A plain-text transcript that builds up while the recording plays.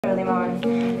early morn.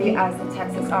 The eyes of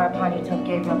Texas are upon you till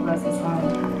Gabriel blows his horn.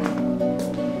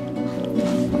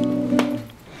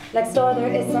 Next door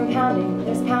there is some pounding,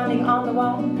 there's pounding on the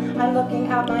wall. I'm looking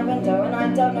out my window and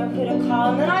I don't know who to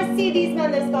call. And then I see these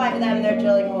men, there's 5 of them, they're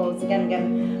drilling holes again and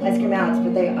again. I scream out,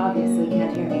 but they obviously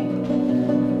can't hear me.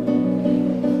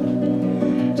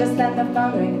 Just then the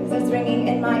phone rings, it's ringing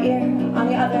in my ear. On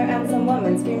the other end some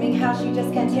woman screaming how she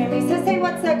just can't hear me. Says, hey,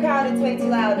 what's that crowd, it's way too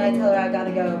loud. And I tell her I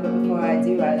gotta go, but before I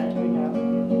do I let her know.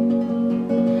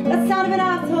 That's the sound of an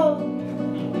asshole.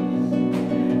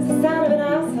 It's the sound of an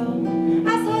asshole.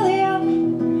 Asshole-eo.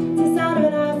 It's the sound of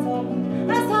an asshole.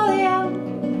 Asshole-eo.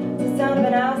 It's the sound of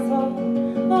an asshole.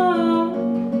 Oh.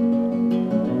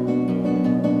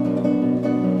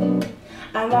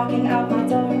 I'm walking out my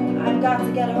door, I've got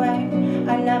to get away.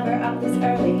 I'm never up this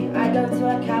early, I go to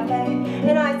a cafe.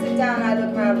 And I sit down, I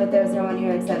look around, but there's no one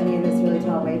here except me and this really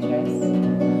tall waitress.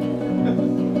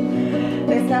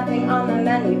 There's nothing on the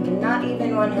menu, not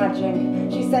even one hot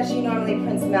drink. She says she normally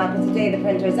prints them out, but today the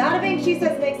printer's out of ink. She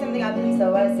says make something up, and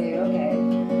so I say, okay.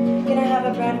 Can I have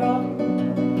a bread roll?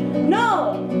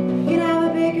 No! Can I have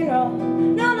a bacon roll?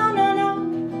 No, no, no, no.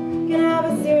 Can I have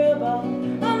a cereal bowl?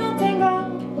 Oh, no, tango.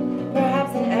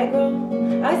 Perhaps an egg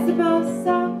roll? I suppose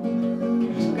so.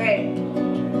 Great.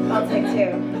 I'll take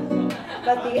 2.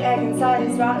 But the egg inside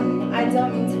is rotten. I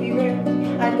don't mean to be rude.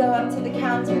 I'd go up to the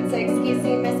counter and say, excuse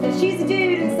me, miss, but she's a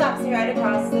dude, and slaps me right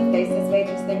across the face. This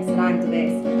waitress thinks that I'm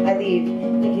debased. I leave,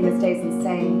 thinking this day's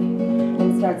insane,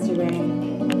 and it starts to rain.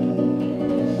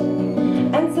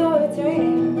 And so it's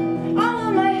raining all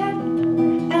on my head,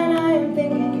 and I am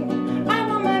thinking, I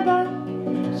want my butt.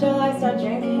 Shall I start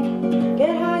drinking?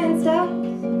 Get high instead?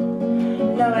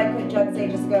 No, I quit drugs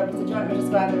ages ago, but to joint me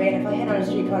just go out in the rain. If I hit on a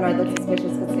street corner, I'd look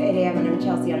suspicious, because it's 8 a.m. and I'm in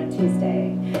Chelsea on a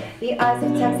Tuesday. The eyes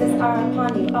of Texas are upon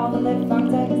you, all the live-long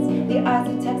days. The eyes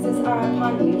of Texas are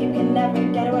upon you, you can never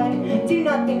get away. Do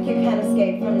not think you can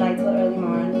escape from night till early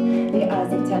morn. The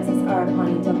eyes of Texas are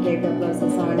upon you till Gabriel blows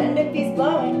his horn. And if he's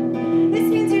blowing, this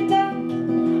means you're dead.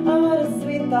 Oh, what a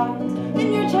sweet thought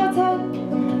in your child's head,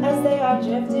 as they are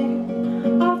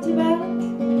drifting off to bed.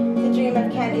 Dream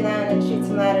of Candyland and shoot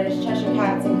some ladders, Cheshire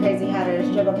cats and crazy hatters,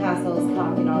 dribble castles,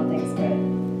 cock and all things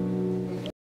good.